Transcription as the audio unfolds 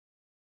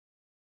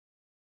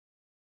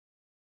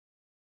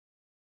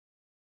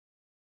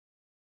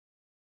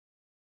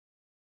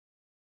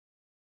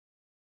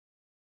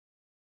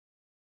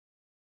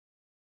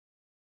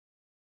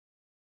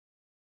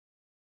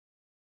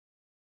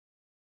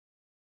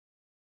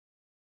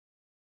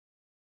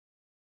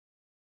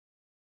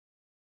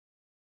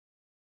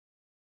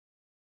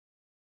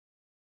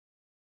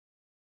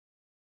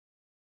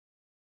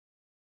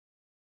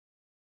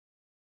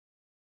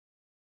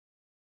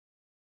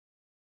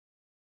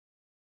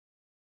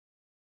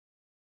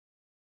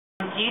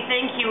Do you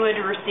think you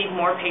would receive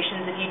more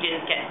patients if you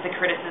didn't get the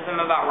criticism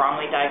about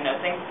wrongly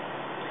diagnosing?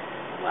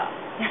 Well,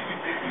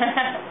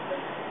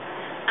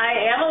 I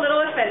am a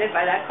little offended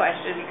by that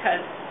question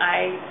because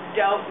I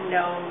don't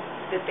know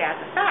that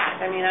that's a fact.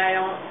 I mean, I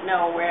don't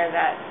know where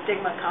that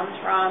stigma comes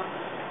from.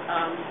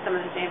 Some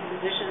of the same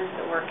physicians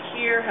that work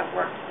here have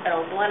worked at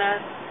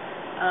O'Bleness.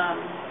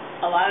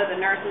 A lot of the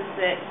nurses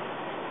that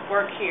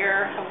work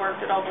here have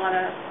worked at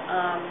O'Bleness.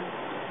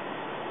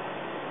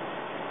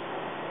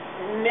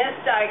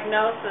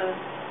 Misdiagnosis,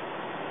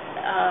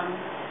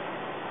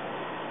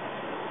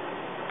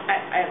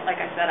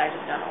 like I said, I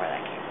just don't know where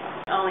that came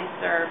from. We only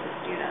serve the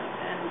students,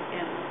 and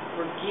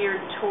we're geared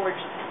towards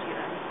the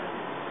students. And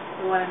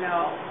we want to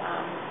know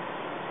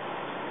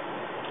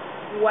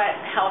what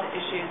health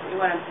issues, we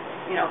want to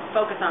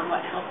focus on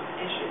what health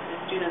issues the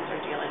students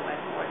are dealing with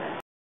more than.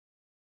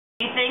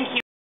 Do you think you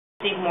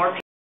would receive more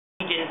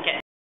patients if you didn't get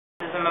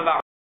criticism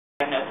about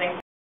diagnosing?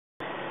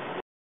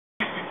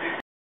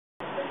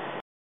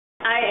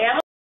 I am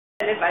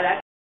offended by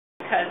that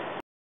because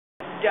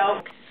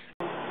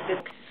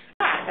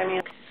I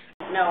mean,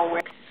 no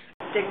where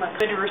stigma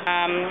could.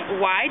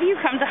 Why do you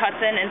come to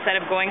Hudson instead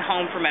of going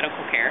home for medical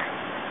care?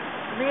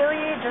 Really,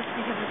 just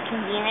because it's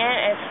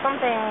convenient.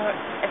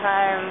 If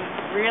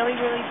I'm really,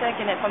 really sick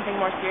and it's something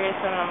more serious,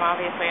 then I'm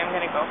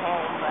going to go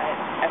home. But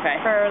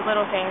for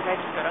little things, I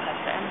just go to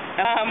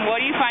Hudson. What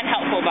do you find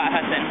helpful about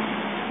Hudson?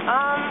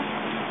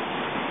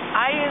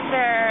 I use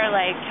their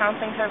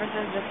counseling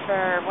services just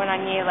for when I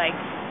need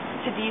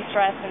to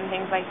de-stress and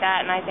things like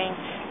that, and I think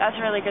that's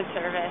a really good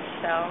service,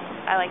 so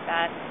I like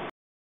that.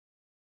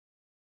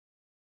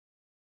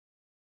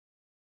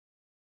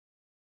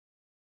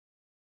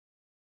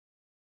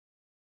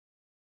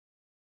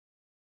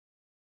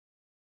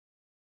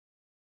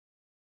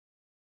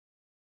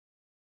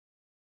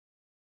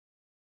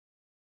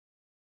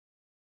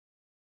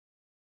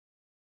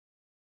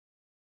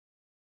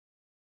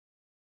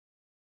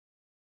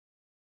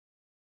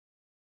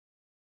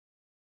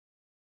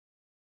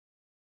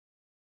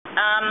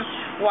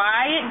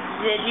 Why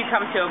did you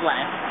come to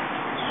O'Bleness?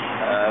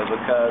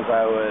 Because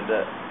I would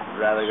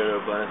rather go to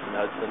O'Bleness than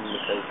Hudson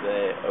because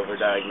they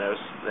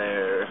overdiagnose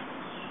their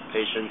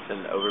patients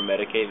and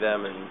overmedicate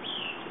them and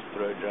just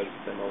throw drugs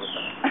at them all the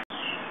time.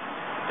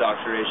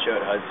 Doctor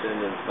ratio at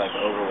Hudson is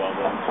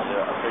overwhelming.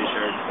 So I'm pretty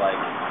sure it's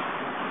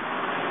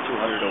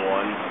 200 to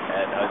 1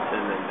 at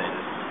Hudson, and they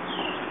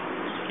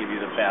just give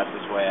you the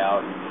fastest way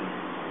out and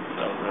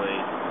don't really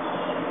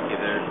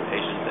give their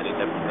patients any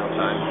type of real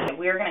time.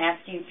 We're going to ask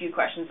you a few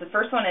questions. The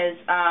first one is,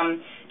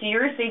 do you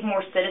receive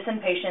more citizen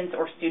patients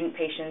or student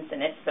patients,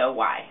 and if so,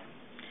 why?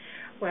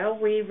 Well,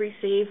 we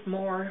receive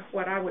more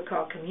what I would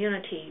call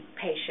community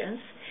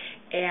patients,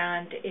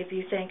 and if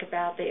you think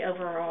about the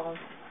overall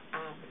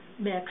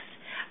mix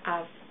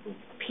of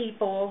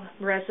people,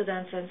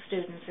 residents and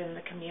students in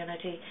the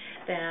community,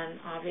 then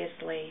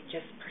obviously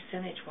just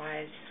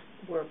percentage-wise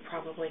we're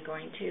probably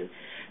going to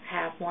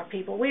have more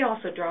people. We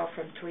also draw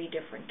from 3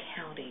 different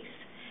counties.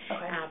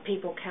 Okay.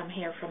 People come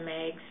here from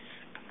Meigs,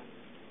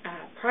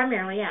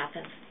 primarily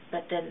Athens,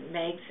 but then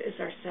Meigs is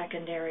our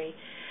secondary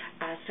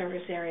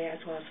service area, as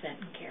well as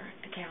Benton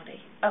County.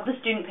 Of the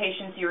student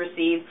patients you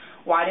receive,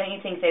 why don't you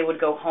think they would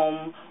go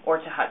home or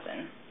to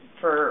Hudson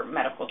for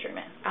medical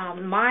treatment?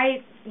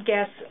 My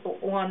guess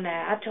on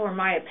that, or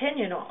my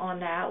opinion on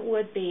that,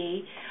 would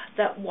be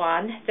that,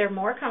 one, they're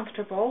more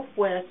comfortable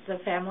with the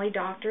family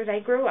doctor they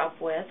grew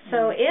up with,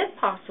 so if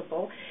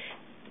possible,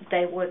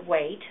 they would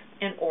wait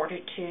in order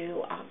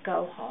to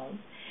go home.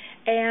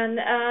 And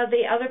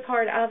the other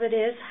part of it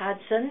is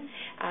Hudson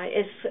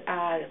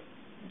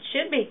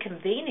should be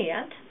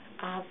convenient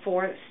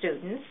for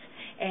students,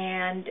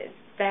 and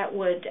that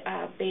would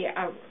be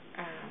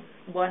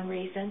one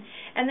reason.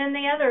 And then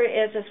the other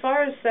is, as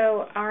far as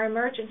our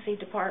emergency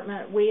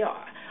department, we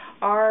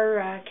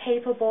are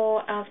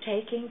capable of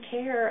taking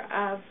care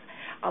of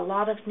a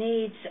lot of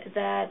needs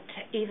that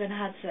even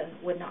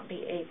Hudson would not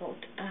be able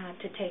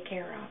to take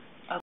care of.